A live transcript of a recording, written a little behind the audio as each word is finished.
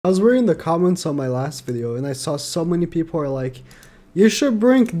I was reading the comments on my last video and I saw so many people are like, you should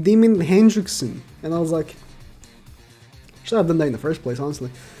bring Demon HENDRICKSON. And I was like, should have done that in the first place, honestly.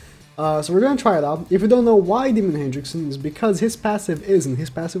 So we're gonna try it out. If you don't know why Demon HENDRICKSON, is because his passive isn't.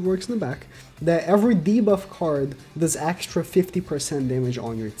 His passive works in the back. That every debuff card does extra 50% damage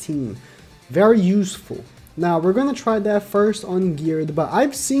on your team. Very useful. Now we're gonna try that first on geared, but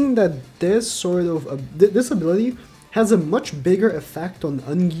I've seen that this sort of this ability has a much bigger effect on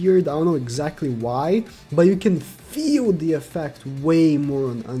ungeared. I don't know exactly why, but you can feel the effect way more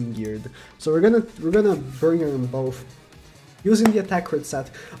on ungeared. So we're gonna bring it on both using the attack crit set.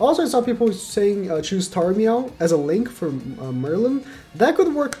 Also, I saw people saying choose Tarmiel as a link for Merlin. That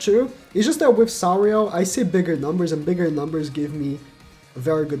could work too. It's just that with Sauriel, I see bigger numbers, and bigger numbers give me a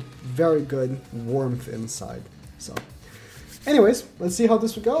very good warmth inside. So. Anyways, let's see how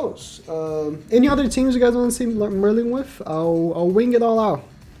this goes. Any other teams you guys want to see Merlin with? I'll wing it all out.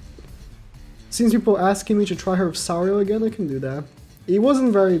 Since people asking me to try her with Sauriel again, I can do that. It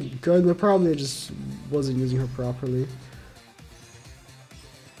wasn't very good, but probably I just wasn't using her properly.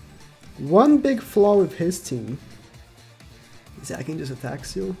 One big flaw with his team is that I can just attack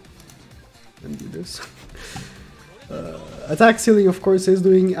seal and do this. Attack sealing, of course, is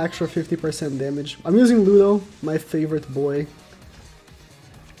doing extra 50% damage. I'm using Ludo, my favorite boy.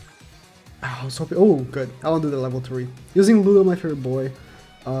 Oh, so oh, good. I want to do the level 3. Using Ludo, my favorite boy.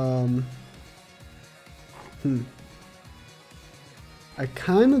 I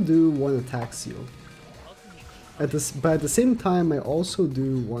kind of do one attack seal. But at the same time, I also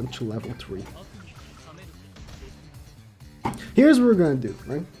do want to level 3. Here's what we're gonna do,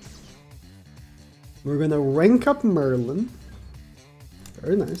 right? We're gonna rank up Merlin.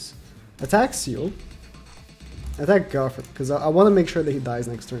 Very nice. Attack Seal. Attack Goffert, because I want to make sure that he dies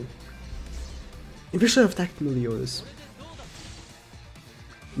next turn. Maybe I should have attacked Meliodas.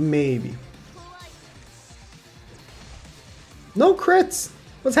 Maybe. No crits!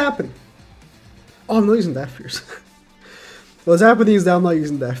 What's happening? Oh, I'm not using Death Pierce. What's happening is that I'm not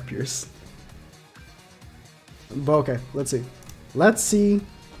using Death Pierce. But okay, let's see. Let's see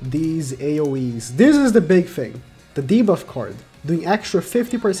these AoEs. This is the big thing. The debuff card doing extra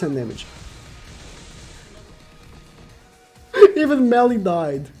 50% damage. Even Melly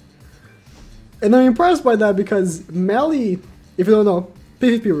died. And I'm impressed by that because Melly, if you don't know,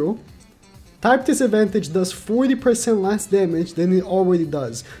 PvP rule, type disadvantage does 40% less damage than it already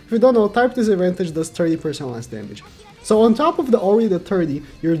does. If you don't know, type disadvantage does 30% less damage. So on top of the already the 30,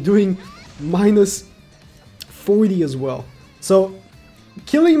 you're doing minus 40 as well. So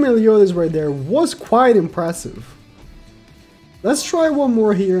killing Meliodas right there was quite impressive. Let's try one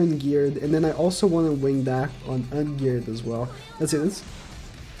more here in geared, and then I also want to wing that on ungeared as well. Let's see this.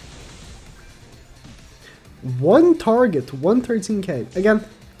 One target, 113k. Again,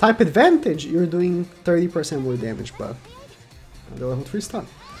 type advantage, you're doing 30% more damage, but the level 3 stun.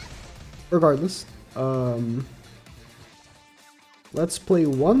 Regardless, let's play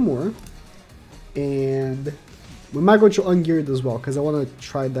one more, and we might go to ungeared as well, because I want to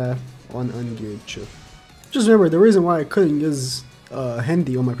try that on ungeared too. Just remember, the reason why I couldn't use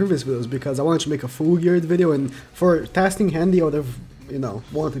Handy on my previous videos because I wanted to make a full geared video, and for testing Handy I would have, you know,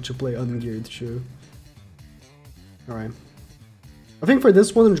 wanted to play ungeared too. Alright. I think for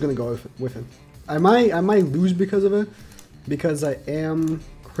this one I'm just gonna go with it. I might lose because of it, because I am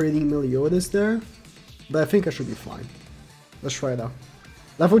creating Meliodas there, but I think I should be fine. Let's try it out.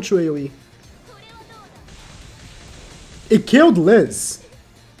 Level 2 AoE. It killed Liz!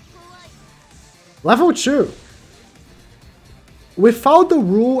 Level 2! Without the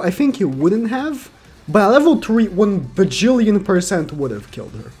rule, I think it wouldn't have, but at level 3, 1 bajillion% would have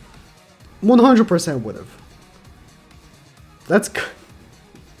killed her. 100% would have. That's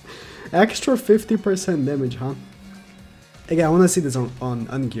extra 50% damage, huh? Again, I want to see this on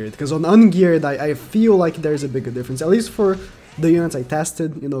ungeared, because on ungeared, I feel like there's a bigger difference, at least for the units I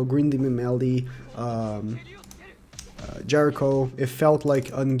tested, you know, Green Demon Melody, Jericho. It felt like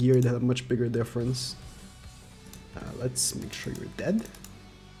ungeared had a much bigger difference. Let's make sure you're dead.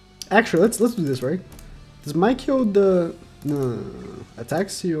 Actually, let's do this, right? Does my kill the no. Attack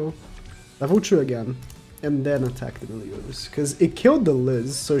seal, level 2 again, and then attack the Meliodas, because it killed the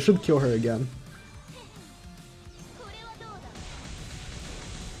Liz, so it should kill her again.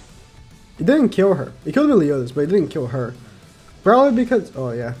 It didn't kill her. It killed Meliodas, but it didn't kill her. Probably because, oh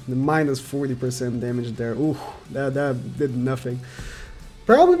yeah, the minus 40% damage there. Ooh, that did nothing.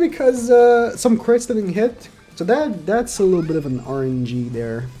 Probably because some crits didn't hit. So that's a little bit of an RNG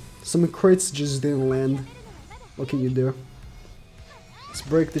there. Some crits just didn't land. What can you do? Let's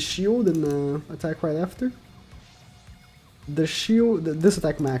break the shield and attack right after. The shield, this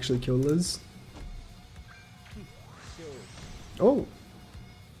attack might actually kill Liz. Oh,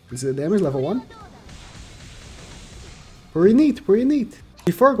 is it damage level 1? Pretty neat, pretty neat.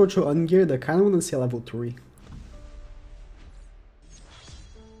 Before I go to ungeared, I kind of want to see a level 3.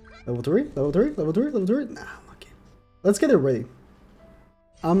 Level 3? Level 3? Level 3? Level 3? Nah, I'm okay. Let's get it ready.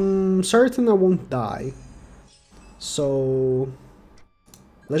 I'm certain I won't die. So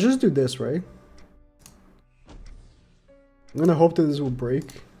let's just do this, right? I'm gonna hope that this will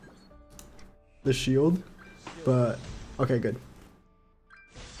break the shield, but okay, good.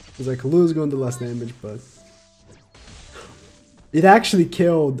 It's like Lou's going to less damage, but it actually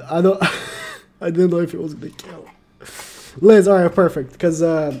killed. I don't. I didn't know if it was gonna kill. Liz, alright, perfect. Because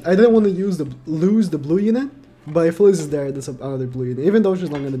I didn't want to lose the blue unit, but if Liz is there, there's another blue unit. Even though she's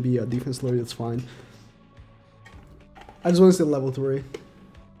not gonna be a defense lawyer, it's fine. I just want to see level 3.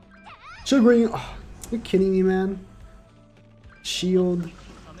 Shield green. Oh, you kidding me, man? Shield.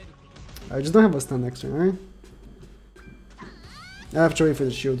 I just don't have a stun next turn, alright? I have to wait for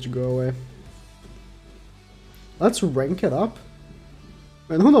the shield to go away. Let's rank it up.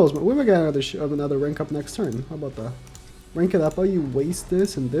 And who knows, we might get another rank up next turn. How about that? Rank it up, oh, you waste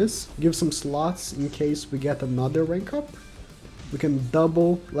this and this. Give some slots in case we get another rank up. We can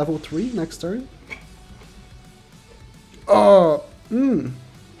double level 3 next turn. Oh,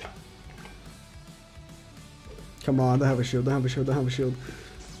 Come on, don't have a shield, don't have a shield, don't have a shield.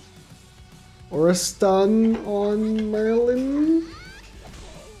 Or a stun on Merlin.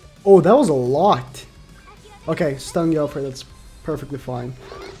 Oh, that was a lot. Okay, stun Gelfred, that's perfectly fine.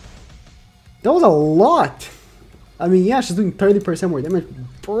 That was a lot. I mean, yeah, she's doing 30% more damage.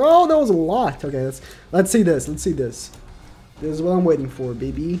 Bro, that was a lot. Okay, let's see this. Let's see this. This is what I'm waiting for,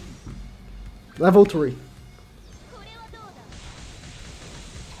 baby. Level 3.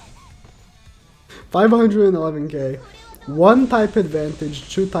 511k. 1 type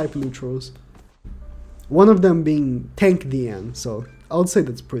advantage, 2 type neutrals. One of them being tank DN, so I would say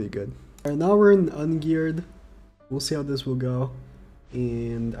that's pretty good. Alright, now we're in ungeared. We'll see how this will go.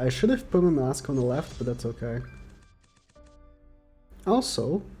 And I should have put my mask on the left, but that's okay.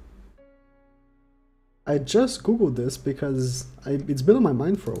 Also, I just googled this because it's been on my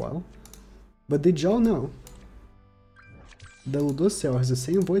mind for a while. But did y'all know that Ludocio has the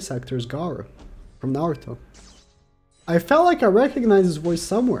same voice actor as Gaara from Naruto? I felt like I recognized his voice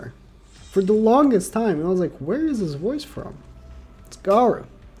somewhere for the longest time, and I was like, where is his voice from? It's Gaara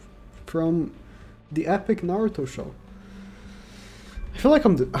from the epic Naruto show. I feel like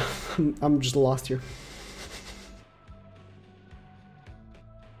I'm just lost here.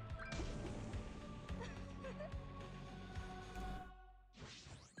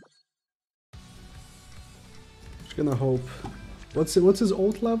 Just gonna hope. What's his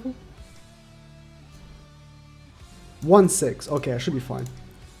ult level? 1-6. Okay, I should be fine.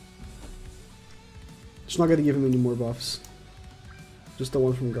 Just not gonna give him any more buffs. Just the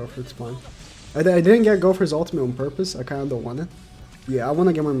one from Gopher, it's fine. I didn't get Gopher's ultimate on purpose. I kind of don't want it. Yeah, I want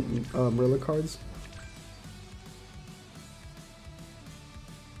to get my Merlin cards.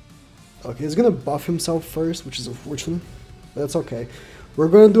 Okay, he's gonna buff himself first, which is unfortunate. But that's okay. We're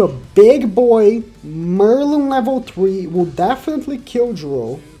gonna do a big boy Merlin level 3. Will definitely kill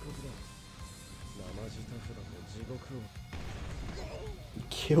Drow.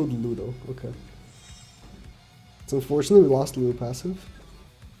 Killed Ludo. Okay. It's unfortunate we lost Ludo passive.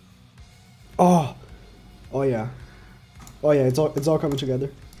 Oh. Oh yeah. Oh yeah, it's all coming together.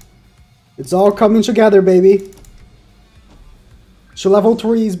 It's all coming together, baby. So level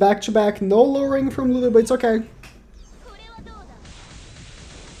 3 is back to back. No lowering from Ludo, but it's okay.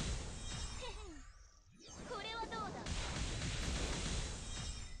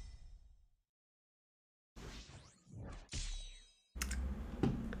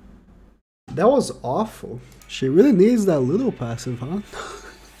 That was awful. She really needs that Ludo passive, huh?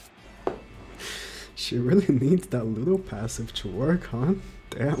 She really needs that Ludo passive to work, huh?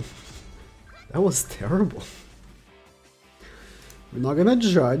 Damn. That was terrible. We're not gonna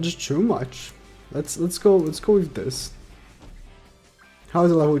judge too much. Let's go with this. How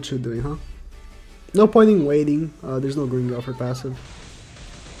is the level 2 doing, huh? No point in waiting. There's no green Gopher passive.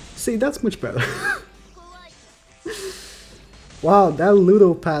 See, that's much better. Wow, that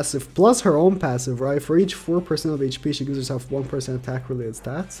Ludo passive plus her own passive, right? For each 4% of HP, she gives herself 1% attack related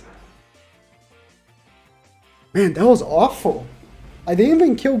stats. Man, that was awful. I didn't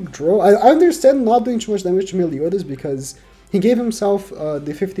even kill Drow. I understand not doing too much damage to Meliodas because he gave himself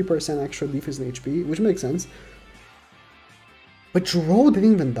the 50% extra defense and HP, which makes sense. But Drow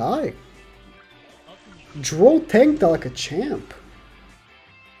didn't even die. Drow tanked that like a champ.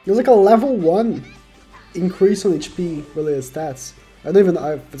 He was like a level 1 increase on HP related stats. I don't even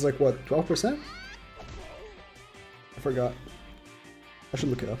know if it's like what, 12%? I forgot. I should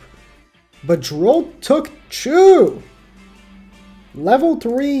look it up. But Droll took 2! Level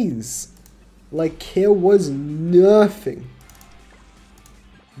 3s! Like it was nothing.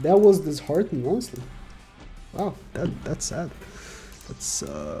 That was disheartening, honestly. Wow, that's sad. That's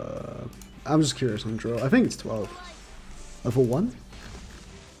I'm just curious on Droll. I think it's 12. Level 1?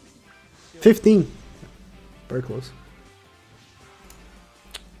 15. Very close.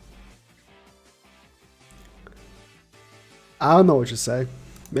 I don't know what to say.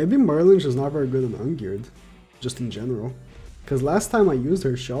 Maybe Merlin's just not very good on ungeared, just in general. Because last time I used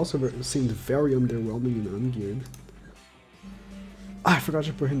her, she also seemed very underwhelming in ungeared. Ah, I forgot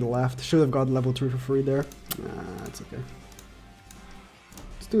to put her in the left. Should have got level 3 for free there. Nah, it's okay.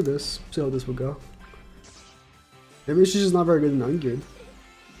 Let's do this. See how this will go. Maybe she's just not very good in ungeared.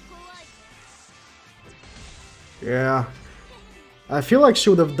 Yeah. I feel like she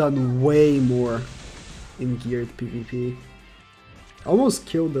would have done way more in geared PvP. Almost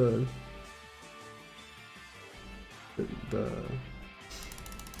killed the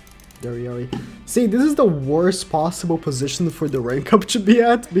Yari. See, this is the worst possible position for the rank up to be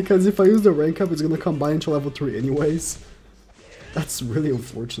at, because if I use the rank up, it's gonna combine into level 3 anyways. That's really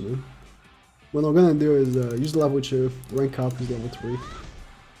unfortunate. What I'm gonna do is use the level 2, rank up, use level 3.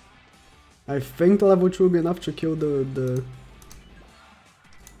 I think the level 2 will be enough to kill the...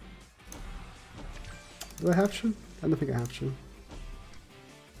 Do I have to? I don't think I have to.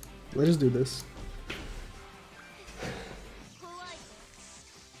 Let's just do this.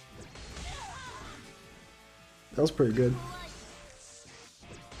 That was pretty good.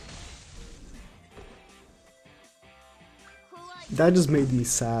 That just made me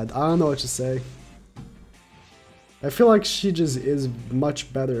sad. I don't know what to say. I feel like she just is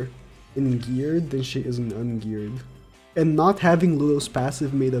much better in geared than she is in ungeared. And not having Ludo's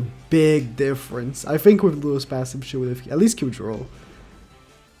passive made a big difference. I think with Ludo's passive she would have at least killed Droll.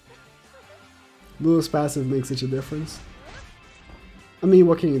 Ludo's passive makes such a difference. I mean,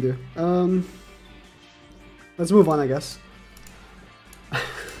 what can you do? Let's move on, I guess. I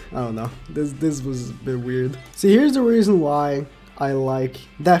don't know. This was a bit weird. See, here's the reason why I like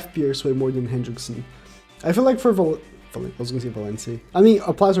Death Pierce way more than Hendrickson. I feel like for I was gonna say Valenci. I mean,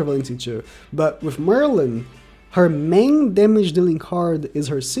 applies for Valenci too. But with Merlin, her main damage dealing card is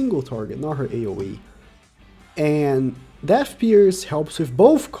her single target, not her AoE. And Death Pierce helps with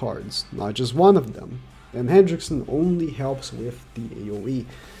both cards, not just one of them. And Hendrickson only helps with the AoE.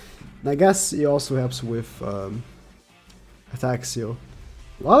 And I guess he also helps with attack seal.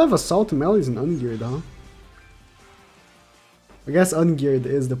 A lot of assault melees in ungeared, huh? I guess ungeared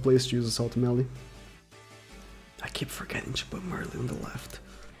is the place to use assault melee. I keep forgetting to put Merlin on the left.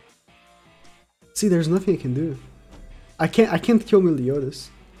 See, there's nothing I can do. I can't kill Meliodas.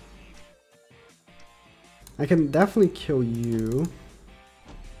 I can definitely kill you.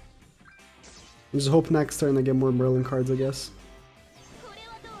 I just hope next turn I get more Merlin cards, I guess.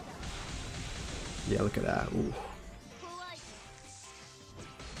 Yeah, look at that. Ooh.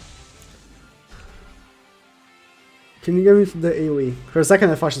 Can you give me the AoE? For a second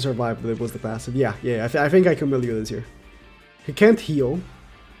I thought she survived, but it was the passive. Yeah, I think I can Meliodas here. He can't heal.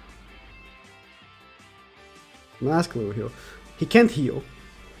 Mask will heal. He can't heal.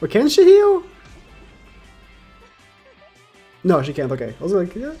 Or can she heal? No, she can't. Okay. I was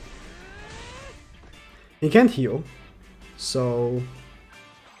like, yeah. He can't heal. So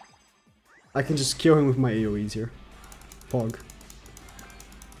I can just kill him with my AoEs here. Pog.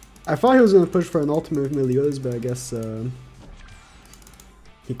 I thought he was gonna push for an ultimate with Meliodas, but I guess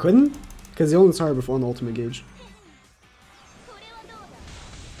he couldn't? Because he only started before an ultimate gauge.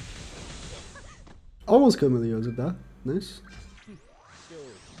 Almost killed Meliodas with that. Nice.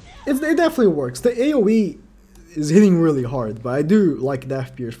 It definitely works. The AoE is hitting really hard, but I do like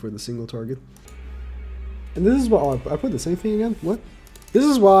Death Pierce for the single target. And this is what... Oh, I put the same thing again? What? This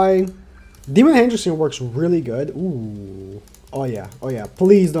is why Demon Hendrickson works really good. Ooh. Oh yeah, oh yeah.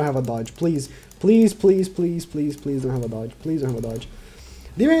 Please don't have a dodge. Please, please, please, please, please, please don't have a dodge. Please don't have a dodge.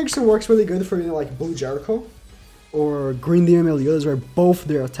 Demon Hendrickson works really good for, you know, like Blue Jericho or Green Demon Meliodas, where both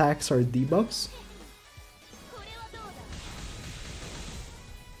their attacks are debuffs.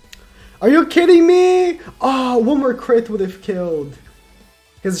 Are you kidding me? Oh, one more crit would have killed.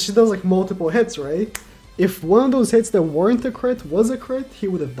 Because she does like multiple hits, right? If one of those hits that weren't a crit was a crit, he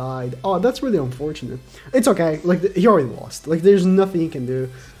would have died. Oh, that's really unfortunate. It's okay. Like, he already lost. Like, there's nothing he can do.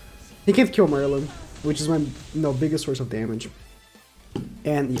 He can't kill Merlin, which is my biggest source of damage.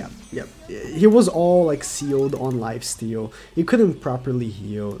 And yeah. He was all like sealed on lifesteal. He couldn't properly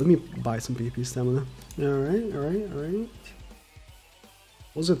heal. Let me buy some PP stamina. Alright, alright, alright.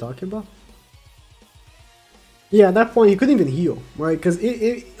 What was it talking about? Yeah, at that point he couldn't even heal, right? Because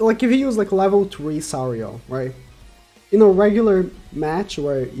like if he was like level 3 Sario, right? In a regular match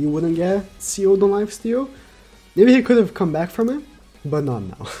where you wouldn't get sealed on lifesteal, maybe he could have come back from it, but not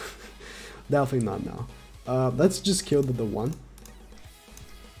now. Definitely not now. Let's just kill the 1.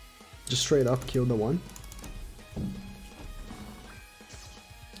 Just straight up kill the 1.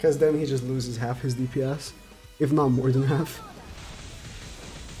 Because then he just loses half his DPS, if not more than half.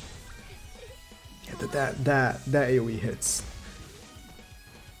 Yeah, that AoE hits.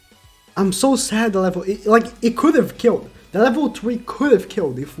 I'm so sad the level, it could have killed. The level 3 could have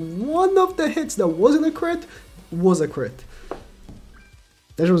killed if one of the hits that wasn't a crit was a crit.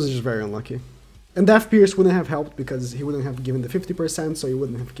 That was just very unlucky. And Death Pierce wouldn't have helped because he wouldn't have given the 50%, so he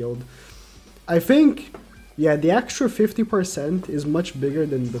wouldn't have killed. I think, yeah, the extra 50% is much bigger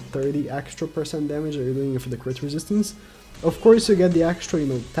than the 30 extra % damage that you're doing for the crit resistance. Of course you get the extra, you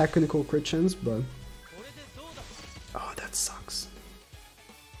know, technical crit chance, but... Oh, that sucks.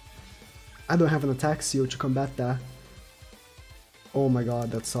 I don't have an attack seal to combat that. Oh my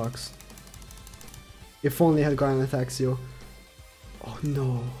god, that sucks. If only I had got an attack seal. Oh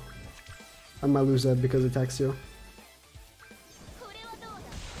no. I might lose that because of attack seal.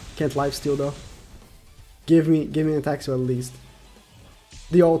 Can't lifesteal though. Give me an attack seal at least.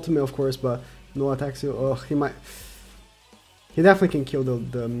 The ultimate of course, but no attack seal. Oh, he might. He definitely can kill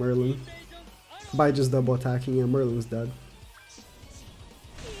the Merlin by just double attacking, and Merlin's dead.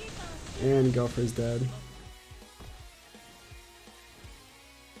 And Gopher's dead.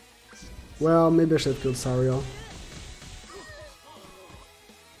 Well, maybe I should have killed Sario.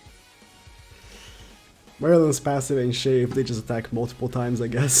 Merlin's passive ain't shit if they just attack multiple times, I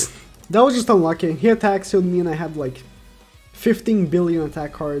guess. That was just unlucky. He attack sealed me and I had like 15 billion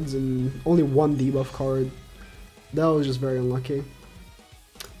attack cards and only 1 debuff card. That was just very unlucky.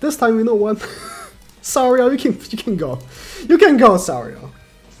 This time, you know what? Sario, you can go. You can go, Sario.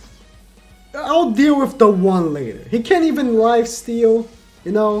 I'll deal with the 1 later. He can't even lifesteal,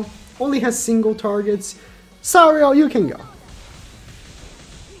 you know? Only has single targets. Sario, you can go.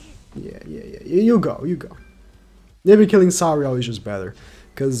 Yeah, you go. Maybe killing Sario is just better.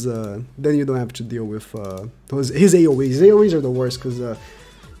 Because then you don't have to deal with his AoEs. His AoEs are the worst because,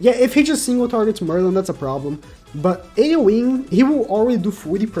 yeah, if he just single targets Merlin, that's a problem. But AoEing, he will already do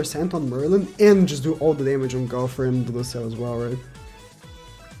 40% on Merlin and just do all the damage on Gopher and Lucille as well, right?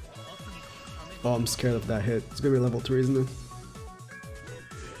 Oh, I'm scared of that hit. It's gonna be level 3, isn't it?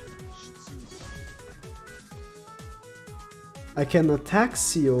 I can attack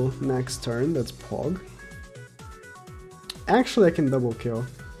seal next turn, that's Pog. Actually, I can double kill.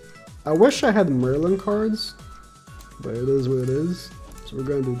 I wish I had Merlin cards, but it is what it is. So we're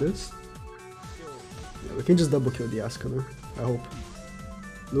gonna do this. Yeah, we can just double kill the Ascona, I hope.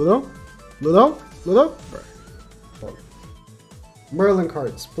 Ludo? Pog. Merlin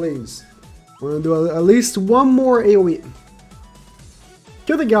cards, please. We're gonna do at least 1 more AoE.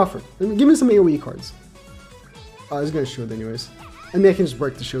 Kill the Gopher. Give me some AoE cards. Oh, he's gonna shield anyways. I mean, I can just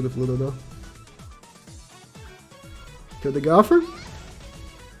break the shield with Ludo though. Kill the Gopher?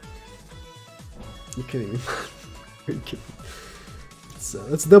 You're kidding me. Are you kidding me?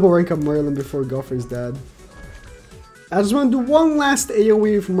 Let's double rank up Merlin before Gopher's dead. I just want to do 1 last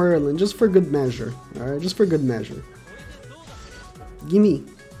AoE with Merlin, just for good measure. Alright, just for good measure. Gimme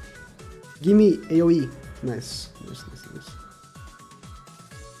AoE. Nice.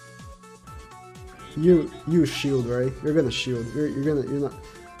 You shield, right? You're gonna shield. You're not.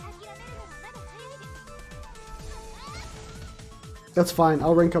 That's fine.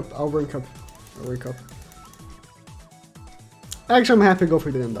 I'll rank up. Actually, I'm happy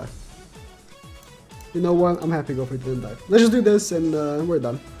Gopher didn't die. You know what? I'm happy Gopher didn't die. Let's just do this and we're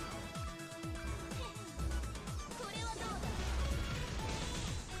done.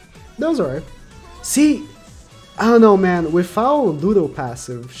 That was alright. See, I don't know, man. Without Ludo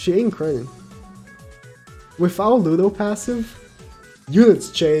passive, she ain't critting. Without Ludo passive, units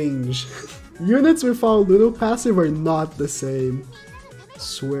change. Units without Ludo passive are not the same.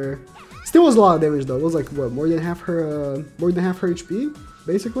 Swear. Still was a lot of damage though. It was like what, more than half her HP,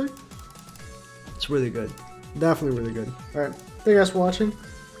 basically. It's really good. Definitely really good. Alright, thank you guys for watching.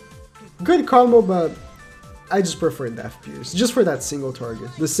 Good combo, but I just prefer Death Pierce. Just for that single target.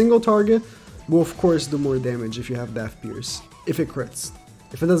 The single target will of course do more damage if you have Death Pierce. If it crits.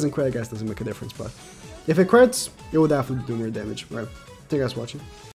 If it doesn't crit, I guess it doesn't make a difference, but if it crits, it will definitely do more damage. Right. Thank you guys for watching.